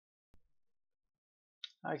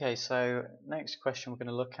Okay, so next question we're going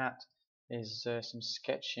to look at is some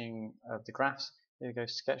sketching of the graphs. Here we go,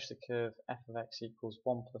 sketch the curve f of x equals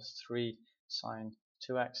 1 plus 3 sine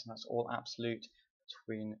 2x, and that's all absolute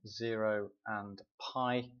between 0 and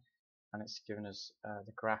pi, and it's given us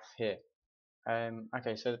the graph here.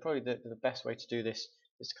 Okay, so probably the best way to do this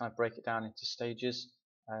is to kind of break it down into stages.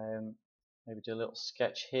 Maybe do a little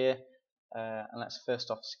sketch here, and let's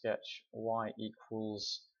first off sketch y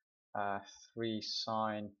equals 3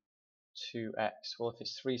 sine 2x. Well, if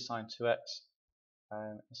it's 3 sine 2x,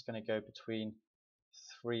 it's going to go between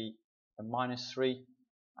 3 and minus 3,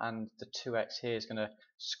 and the 2x here is going to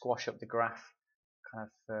squash up the graph kind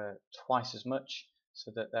of twice as much, so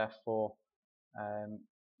that therefore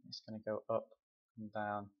it's going to go up and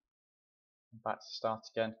down and back to start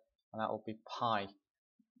again, and that will be pi,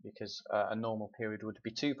 because a normal period would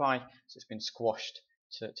be 2 pi, so it's been squashed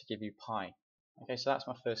to give you pi. Okay, so that's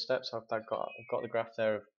my first step. So I've got the graph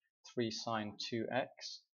there of 3 sine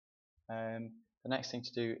 2x. The next thing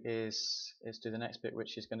to do is do the next bit,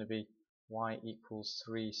 which is going to be y equals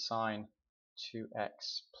 3 sine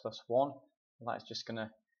 2x plus 1. And that's just going to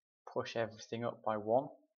push everything up by 1.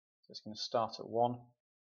 So it's going to start at 1.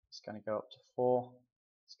 It's going to go up to 4.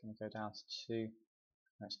 It's going to go down to 2. And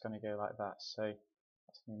it's going to go like that. So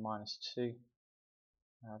that's going to be minus 2.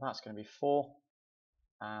 That's going to be 4.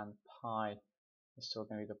 And pi is still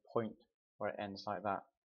going to be the point where it ends like that.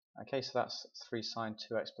 Okay, so that's 3 sine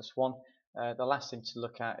 2x plus 1. The last thing to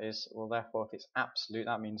look at is, well, therefore, if it's absolute,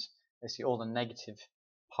 that means basically all the negative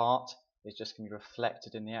part is just going to be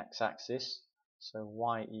reflected in the x-axis. So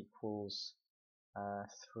y equals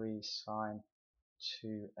 3 sine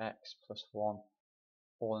 2x plus 1,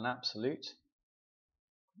 all in absolute,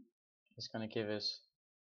 is going to give us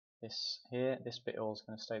this here. This bit all is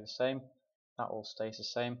going to stay the same. That all stays the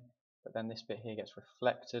same. But then this bit here gets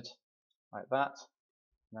reflected like that,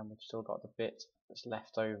 and then we've still got the bit that's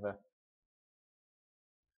left over.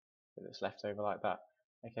 Like that.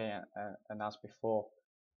 Okay, and as before,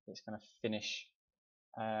 it's going to finish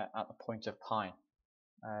at the point of pi.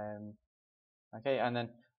 Okay, and then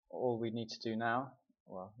all we need to do now,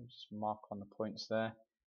 well, we'll just mark on the points there.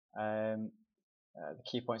 The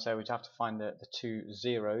key points there, we'd have to find the two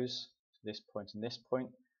zeros, this point and this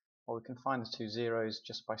point. Well, we can find the two zeros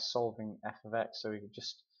just by solving f of x, so we could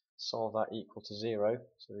just solve that equal to 0.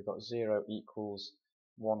 So we've got 0 equals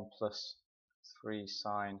 1 plus 3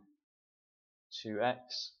 sine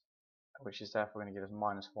 2x, which is therefore going to give us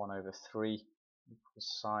minus 1 over 3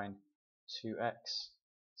 equals sine 2x.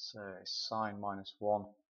 So sine minus 1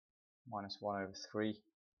 over 3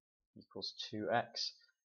 equals 2x.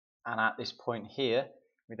 And at this point here,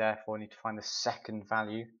 we therefore need to find the second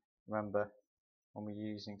value. Remember, when we're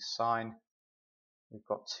using sine, we've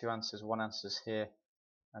got two answers. One answer is here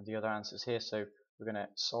and the other answer is here. So we're going to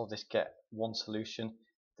solve this, get one solution.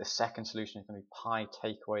 The second solution is going to be pi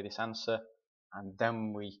take away this answer, and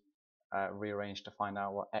then we rearrange to find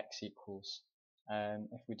out what x equals.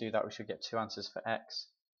 If we do that, we should get two answers for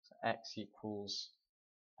x. So x equals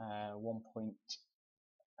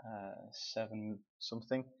 1.7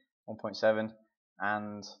 something, 1.7,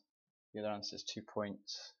 and the other answer is 2.97.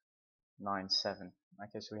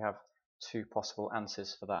 Okay, so we have two possible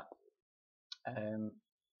answers for that.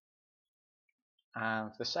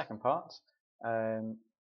 And for the second part,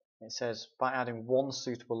 it says, by adding one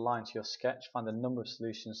suitable line to your sketch, find the number of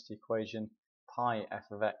solutions to the equation pi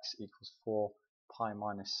f of x equals 4 pi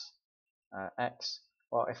minus x.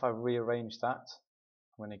 Well, if I rearrange that,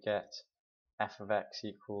 I'm going to get f of x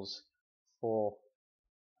equals 4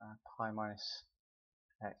 pi minus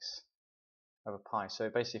x over pi. So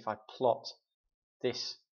basically, if I plot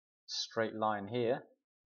this straight line here,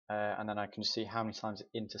 and then I can see how many times it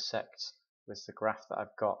intersects with the graph that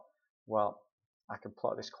I've got, well, I can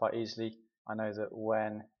plot this quite easily. I know that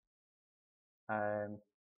when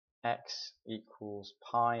x equals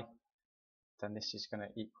pi, then this is going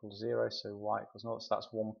to equal 0, so y equals 0. So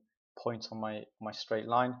that's 1 point on my straight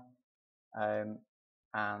line.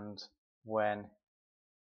 And when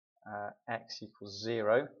x equals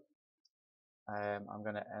 0, I'm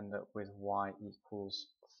going to end up with y equals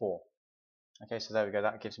 4. Okay, so there we go.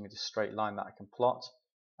 That gives me the straight line that I can plot.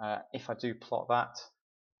 If I do plot that,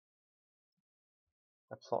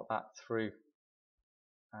 through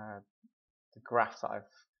the graph that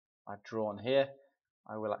I've drawn here,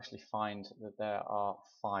 I will actually find that there are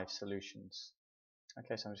 5 solutions.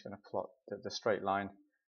 Okay, so I'm just going to plot the straight line.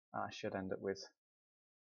 I should end up with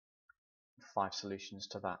 5 solutions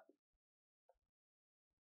to that.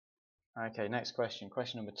 Okay, next question.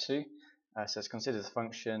 Question number 2 says, consider the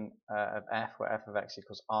function of f where f of x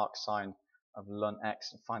equals arc sine of ln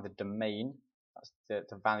x, and find the domain, That's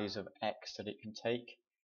the values of x that it can take.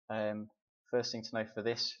 First thing to know for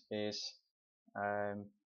this is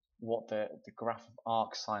what the graph of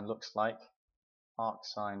arcsine looks like.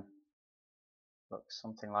 Arcsine looks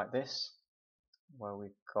something like this, where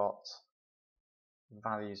we've got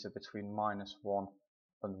values of between -1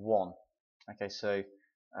 and 1. Okay, so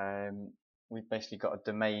we've basically got a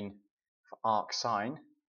domain for arcsine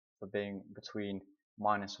for being between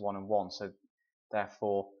 -1 and 1. So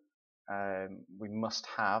therefore, we must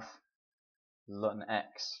have ln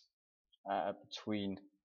x between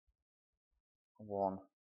 1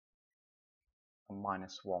 and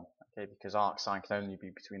 -1. Okay, because arcsine can only be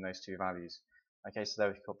between those two values. Okay, so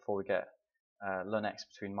there we go. Before we get ln x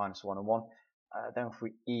between -1 and 1. Then if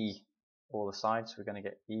we e all the sides, we're going to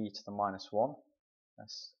get e to the -1.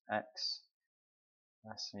 That's x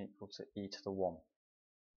less than equal to e to the 1.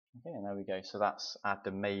 Okay, and there we go. So that's our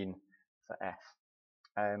domain for f.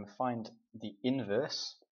 Find the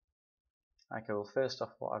inverse. Okay, well first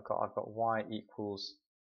off, what I've got y equals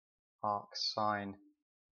arcsine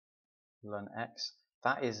ln x.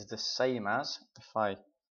 That is the same as, if I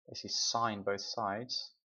basically sine both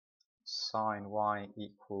sides, sine y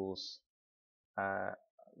equals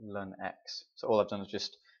ln x. So all I've done is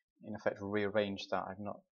just in effect rearrange that. I've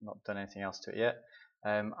not done anything else to it yet.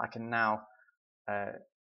 I can now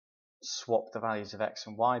swap the values of x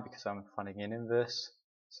and y because I'm finding an inverse.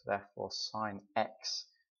 So therefore sine x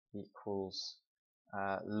equals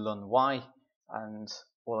ln y, and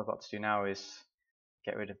all I've got to do now is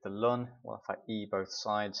get rid of the ln. Well, if I e both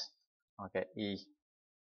sides, I'll get e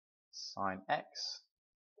sine x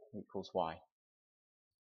equals y.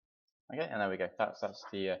 Okay, and there we go. That's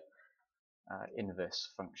the inverse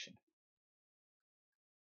function.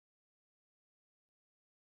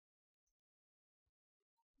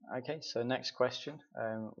 Okay, so next question.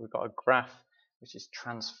 We've got a graph which is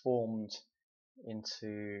transformed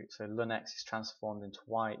into, so ln x is transformed into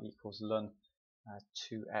y equals ln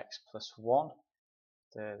 2x plus 1.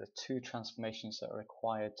 The two transformations that are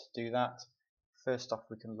required to do that. First off,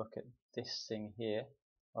 we can look at this thing here.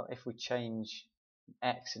 Well, if we change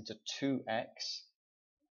x into 2x,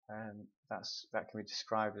 that can be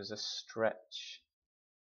described as a stretch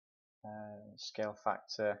scale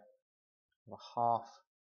factor of a half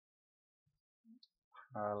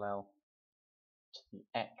parallel to the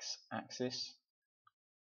x-axis.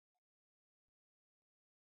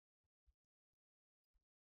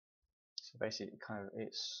 So basically,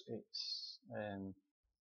 it's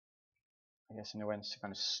I guess in a way it's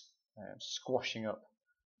kind of squashing up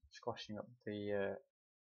the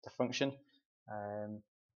function.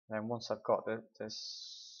 Then once I've got the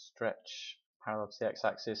stretch parallel to the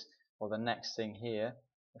x-axis, well, the next thing here,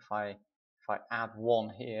 if I add 1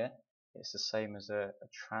 here, it's the same as a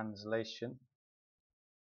translation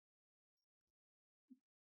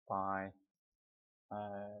by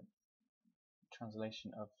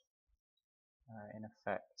translation of in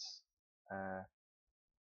effect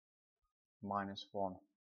 -1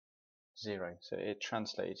 0. So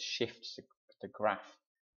it shifts the graph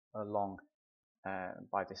along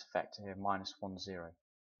by this vector here, -1 0.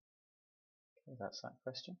 Okay, that's that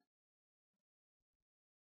question.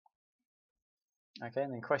 Okay,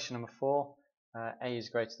 and then question number 4. A is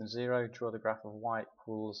greater than 0. Draw the graph of y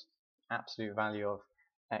equals absolute value of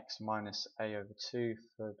x minus a over 2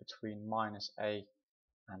 for between minus a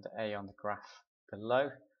and a on the graph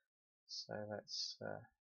below. So let's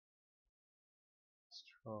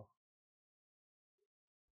draw a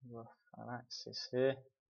rough axis here.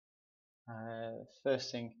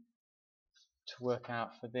 First thing to work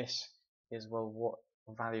out for this is, well, what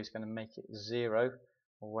value is going to make it 0?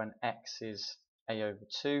 Well, when x is a over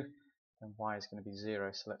 2, then y is going to be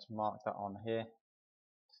 0. So let's mark that on here.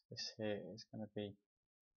 This here is going to be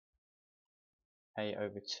a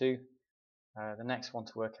over 2. The next one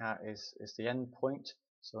to work out is the end point.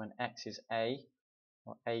 So when x is a,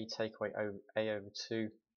 well, a take away a over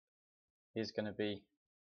 2 is going to be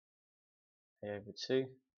a over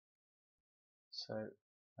 2. So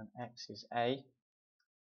when x is a,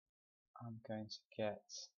 I'm going to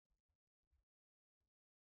get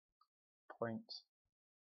point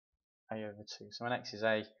a over 2. So when x is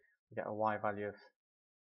a, we get a y value of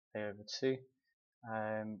a over 2.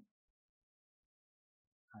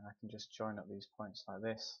 And I can just join up these points like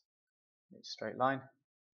this. It's a straight line.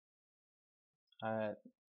 The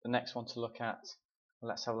next one to look at,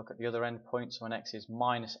 let's have a look at the other end point. So when x is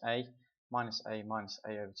minus a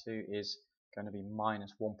over 2 is going to be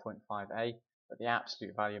minus 1.5a, but the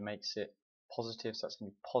absolute value makes it positive, so that's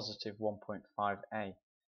going to be positive 1.5a.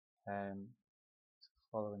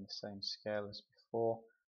 Following the same scale as before,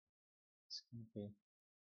 it's going to be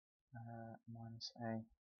minus a,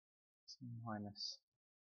 so minus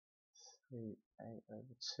 3a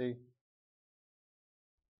over 2. And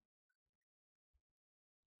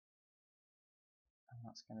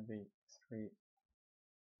that's going to be 3a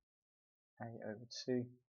over 2.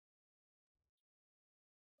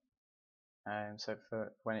 So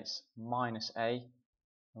for when it's minus a,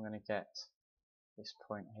 I'm going to get this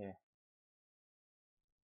point here.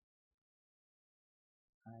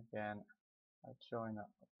 And again, I join that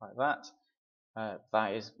like that.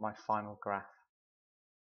 That is my final graph.